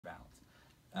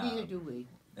Neither do we.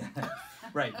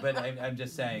 Right, but I'm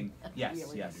just saying, yes,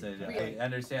 Really? yes, Really? I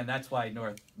understand. That's why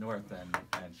North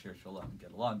and Shir Shalom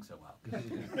get along so well. 'Cause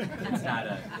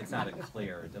it's not a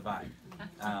clear divide.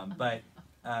 But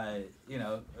you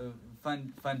know,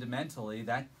 fundamentally,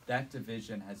 that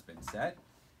division has been set,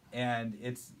 and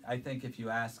I think if you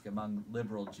ask among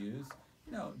liberal Jews,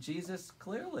 you know, Jesus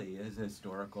clearly is a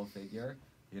historical figure.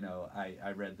 You know,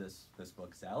 I read this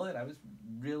book, Zealot. I was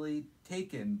really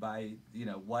taken by, you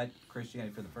know, what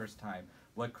Christianity, for the first time,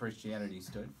 what Christianity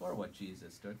stood for, what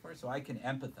Jesus stood for. So I can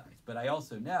empathize. But I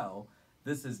also know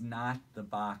this is not the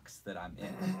box that I'm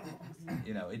in.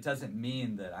 You know, it doesn't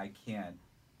mean that I can't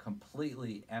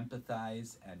completely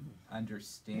empathize and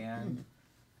understand,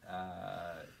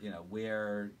 you know,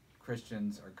 where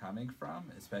Christians are coming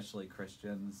from, especially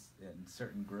Christians in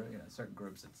certain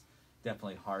groups. It's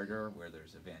definitely harder where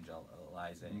there's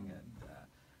evangelizing and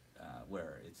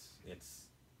where it's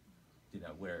you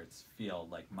know, where it's feel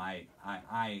like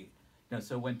you know,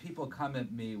 so when people come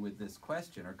at me with this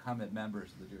question or come at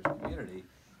members of the Jewish community,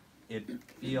 it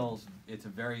feels it's a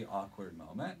very awkward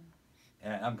moment,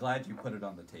 and I'm glad you put it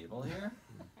on the table here,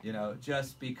 you know,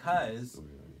 just because,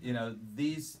 you know,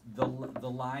 the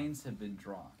lines have been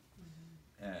drawn,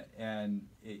 and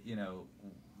it, you know,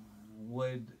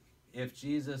 if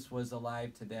Jesus was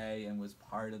alive today and was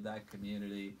part of that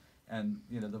community, and,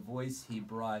 you know, the voice he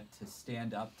brought to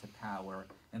stand up to power,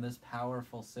 and this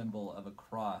powerful symbol of a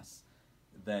cross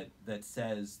that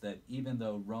says that even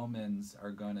though Romans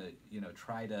are going to, you know,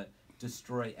 try to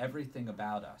destroy everything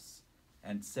about us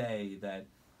and say that,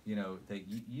 you know, that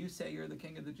you say you're the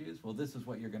king of the Jews, well, this is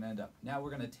what you're going to end up. Now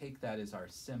we're going to take that as our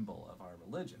symbol of our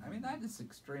religion. I mean, that is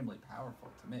extremely powerful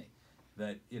to me,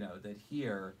 that, you know, that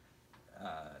here,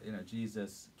 you know,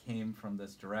 Jesus came from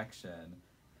this direction,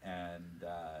 and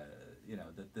you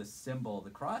know, that this symbol, the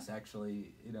cross,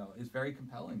 actually, you know, is very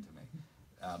compelling to me.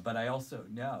 But I also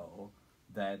know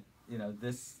that, you know,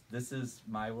 this is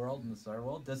my world and this is our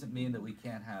world. Doesn't mean that we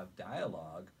can't have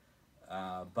dialogue,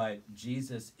 but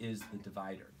Jesus is the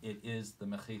divider. It is the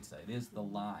mechitza. It is the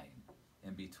line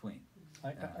in between.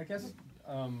 I guess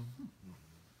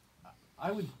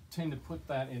I would tend to put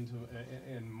that into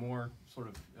in more sort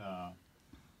of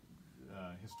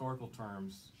historical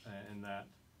terms, in that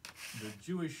the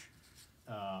Jewish,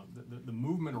 the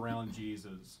movement around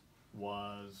Jesus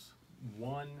was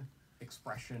one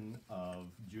expression of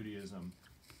Judaism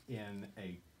in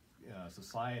a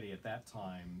society at that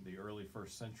time, the early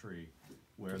first century,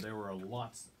 where there were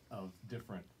lots of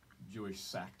different Jewish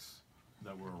sects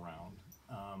that were around.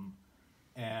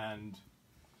 And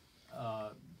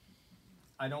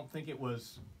I don't think it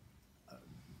was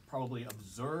probably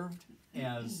observed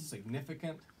as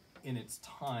significant in its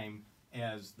time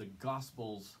as the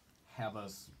Gospels have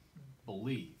us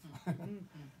believe.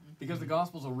 Because the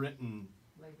Gospels are written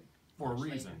for a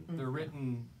reason. They're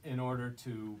written in order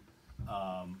to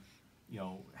you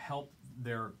know, help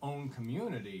their own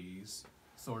communities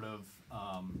sort of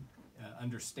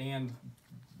understand,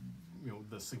 you know,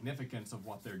 the significance of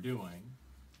what they're doing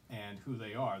and who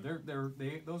they are.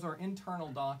 Those are internal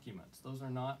documents. Those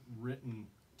are not written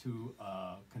to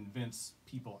convince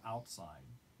people outside.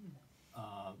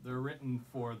 They're written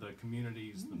for the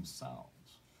communities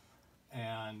themselves.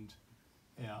 And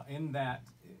in that,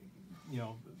 you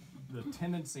know, the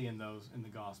tendency in the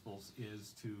Gospels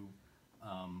is to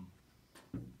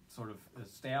sort of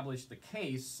establish the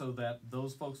case so that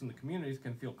those folks in the communities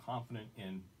can feel confident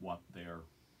in what their,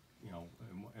 you know,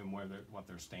 and what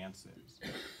their stance is.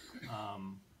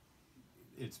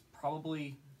 It's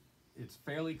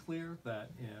fairly clear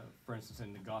that, for instance,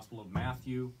 in the Gospel of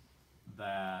Matthew,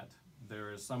 that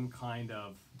there is some kind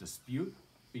of dispute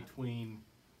between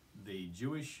the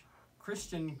Jewish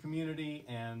Christian community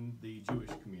and the Jewish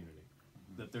community.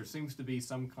 That there seems to be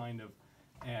some kind of,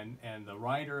 and the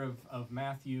writer of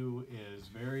Matthew is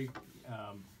very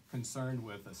concerned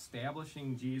with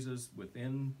establishing Jesus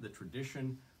within the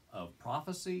tradition of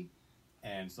prophecy,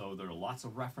 and so there are lots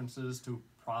of references to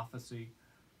prophecy.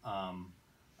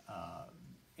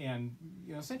 And,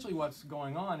 you know, essentially what's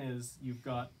going on is you've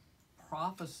got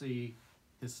prophecy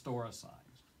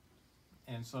historicized,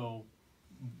 and so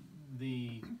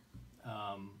the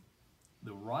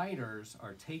writers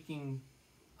are taking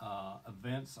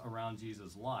events around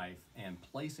Jesus' life and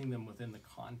placing them within the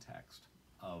context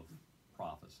of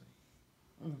prophecy.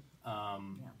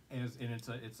 And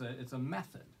it's a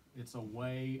method. It's a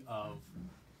way of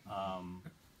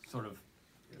sort of,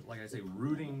 like I say,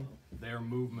 rooting their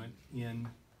movement in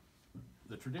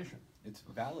the tradition. It's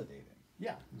validating.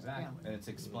 Yeah, exactly. And it's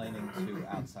explaining to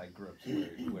outside groups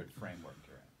what framework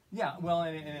you're in. Yeah, well,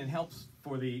 and it helps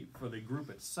for the group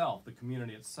itself, the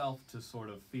community itself, to sort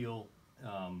of feel,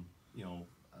 you know,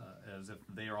 as if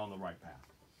they are on the right path.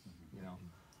 You know.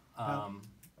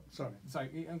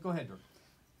 Sorry. Go ahead,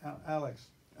 George. Alex,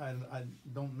 I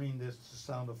don't mean this to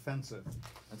sound offensive.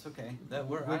 That's okay.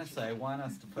 Honestly, I want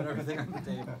us to put everything on the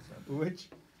table.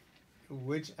 So.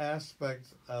 Which aspect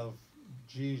of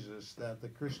Jesus that the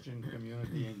Christian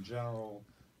community in general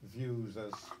views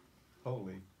as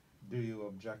holy do you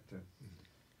object to?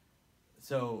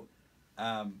 So,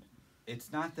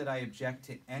 it's not that I object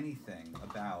to anything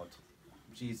about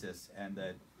Jesus and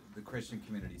that the Christian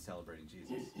community celebrating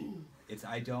Jesus. It's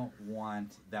I don't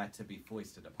want that to be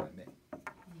foisted upon me.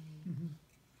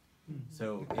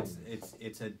 So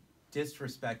it's a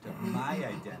disrespect of my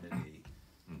identity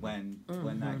when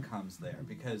that comes there,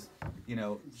 because you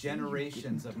know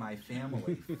generations of my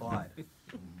family fought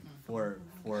for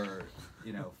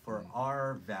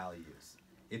our values.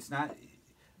 It's not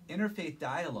interfaith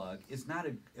dialogue is not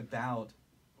about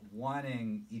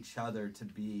wanting each other to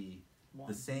be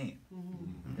the same.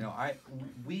 You know,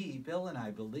 Bill and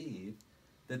I believe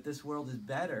that this world is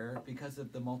better because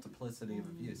of the multiplicity of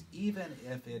views, even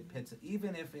if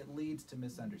it leads to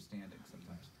misunderstanding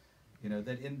sometimes. You know,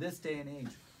 that in this day and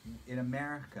age, in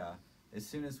America, as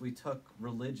soon as we took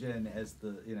religion as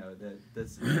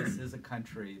this is a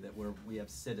country where we have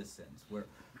citizens, where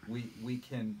we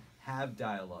can have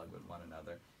dialogue with one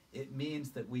another, it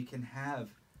means that we can have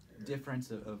difference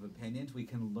of opinions. We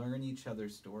can learn each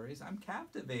other's stories. I'm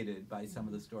captivated by some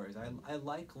of the stories. I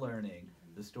like learning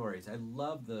the stories. I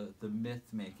love the myth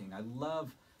making. I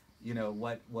love, you know,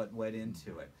 what went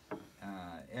into it.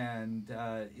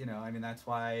 You know, I mean, that's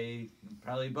why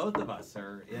probably both of us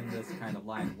are in this kind of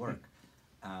line of work.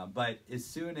 But as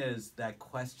soon as that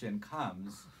question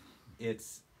comes,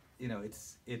 it's, you know,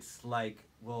 it's like,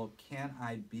 well, can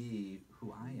I be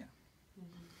who I am?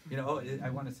 You know, I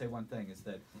want to say one thing is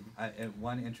that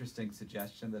one interesting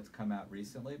suggestion that's come out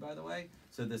recently, by the way,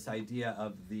 so this idea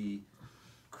of the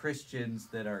Christians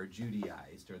that are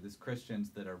Judaized, or this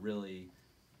Christians that are really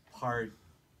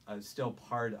still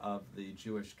part of the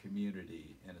Jewish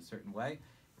community in a certain way,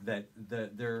 that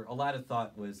a lot of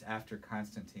thought was after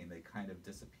Constantine they kind of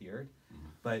disappeared.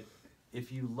 But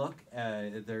if you look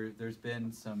at, there's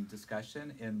been some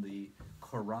discussion in the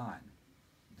Quran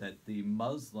that the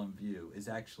Muslim view is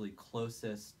actually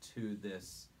closest to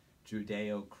this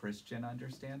Judeo-Christian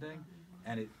understanding,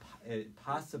 and it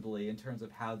possibly, in terms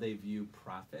of how they view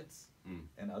prophets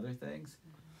and other things,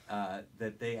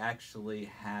 that they actually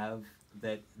have,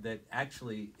 that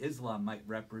actually Islam might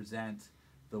represent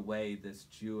the way this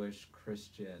Jewish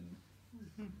Christian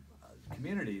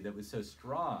community that was so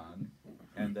strong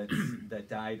and that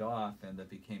died off and that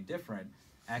became different,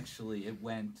 actually it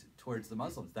went towards the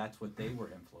Muslims. That's what they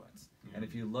were influenced. And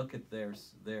if you look at the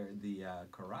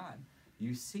Quran,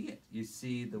 you see it. You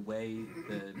see the way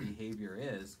the behavior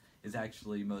is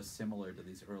actually most similar to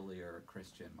these earlier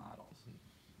Christian models.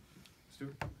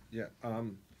 Stuart? Yeah.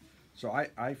 So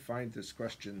I find this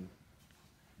question,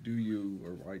 do you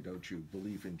or why don't you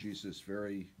believe in Jesus,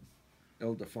 very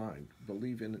ill-defined.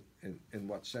 Believe in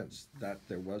what sense? That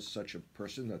there was such a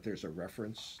person, that there's a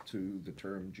reference to the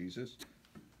term Jesus?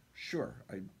 Sure,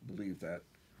 I believe that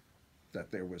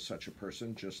there was such a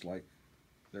person, just like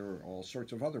there were all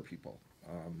sorts of other people.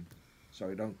 So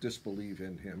I don't disbelieve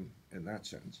in him in that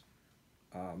sense.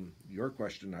 Your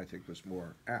question, I think, was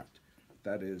more apt.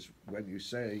 That is, when you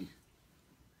say,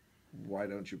 why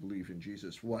don't you believe in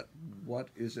Jesus, what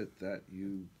is it that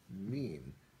you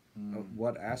mean?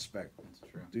 What aspect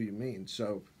do you mean?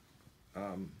 So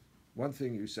one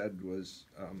thing you said was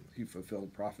he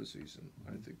fulfilled prophecies, and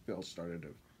I think Bill started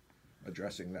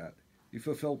addressing that. He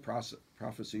fulfilled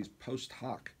prophecies post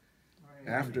hoc,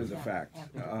 after the fact.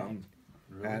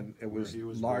 Really? And it was Where he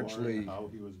was largely born, how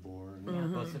he was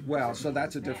born. well, so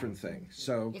that's a different thing.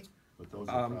 So But those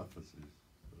are prophecies.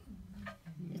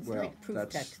 It's well, like proof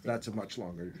texting. that's a much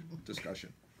longer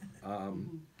discussion.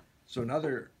 So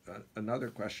another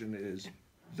question is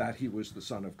that he was the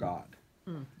Son of God.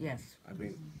 Yes. I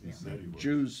mean, He said he was.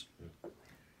 Jews.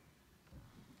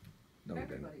 No, he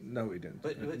didn't. No, he didn't.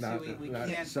 But see, we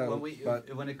can't. So,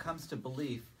 when it comes to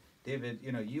belief, David,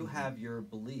 you know, you have your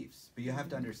beliefs, but you have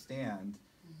to understand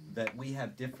that we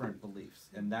have different beliefs,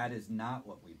 and that is not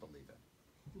what we believe in.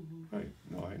 Right.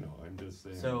 No, I know. I'm just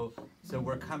saying. So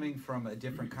we're coming from a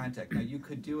different context. Now, you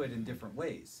could do it in different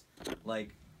ways,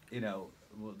 like, you know,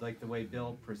 like the way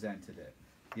Bill presented it,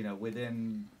 you know,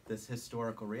 within this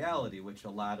historical reality, which a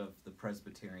lot of the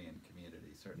Presbyterian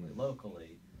community, certainly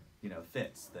locally, you know,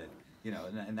 fits that. You know,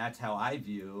 and that's how I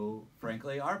view,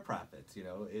 frankly, our prophets, you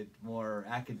know, it more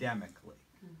academically.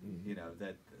 You know,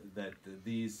 that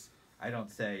these, I don't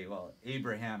say, well,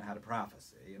 Abraham had a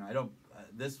prophecy. You know, I don't.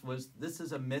 This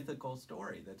is a mythical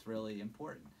story that's really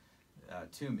important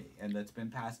to me, and that's been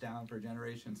passed down for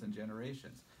generations and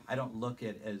generations. I don't look at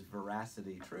it as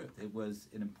veracity truth. It was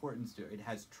an important story. It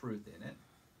has truth in it.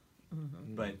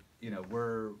 But you know,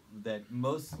 that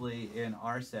mostly in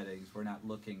our settings, we're not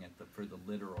looking at for the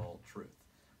literal truth,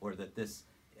 or that this.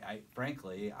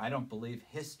 Frankly, I don't believe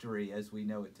history as we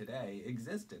know it today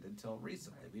existed until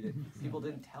recently. People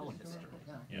didn't tell history.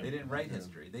 They didn't write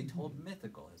history. They told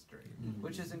mythical history,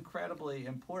 which is incredibly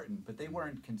important. But they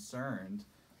weren't concerned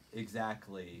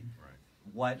exactly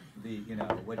what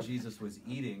what Jesus was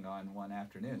eating on one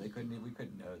afternoon. We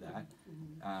couldn't know that,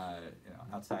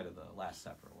 outside of the Last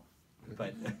Supper.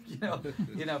 But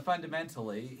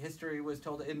fundamentally, history was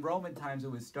told in Roman times.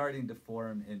 It was starting to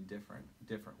form in different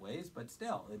ways, but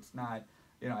still, it's not.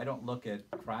 I don't look at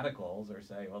Chronicles or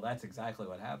say, well, that's exactly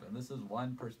what happened. This is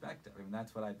one perspective. I mean,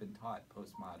 that's what I've been taught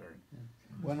postmodern.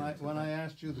 When I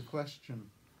asked you the question,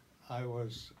 I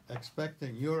was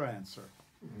expecting your answer.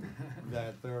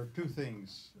 That there are two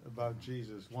things about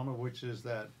Jesus, one of which is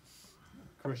that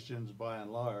Christians, by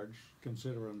and large,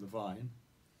 consider him divine,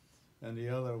 and the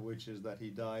other which is that he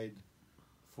died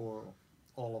for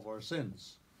all of our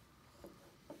sins.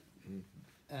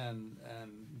 And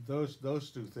those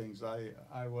two things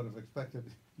I would have expected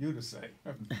you to say,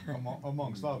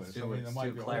 amongst others. To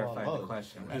clarify the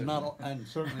question. And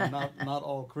certainly not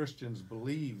all Christians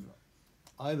believe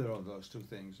either of those two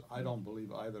things. I don't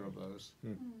believe either of those,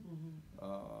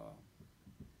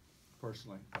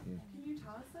 personally. Can you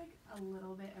tell us a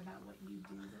little bit about what you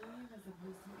do believe as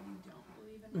opposed to what you don't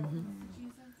believe in reference to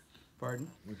Jesus? Pardon?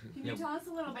 Can you tell us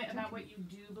a little bit about what you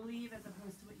do believe as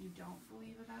opposed to what you don't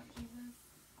believe about Jesus?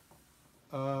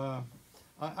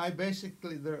 I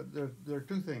basically, there are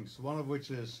two things. One of which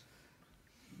is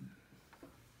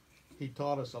he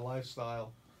taught us a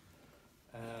lifestyle,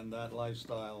 and that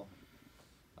lifestyle,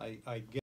 I get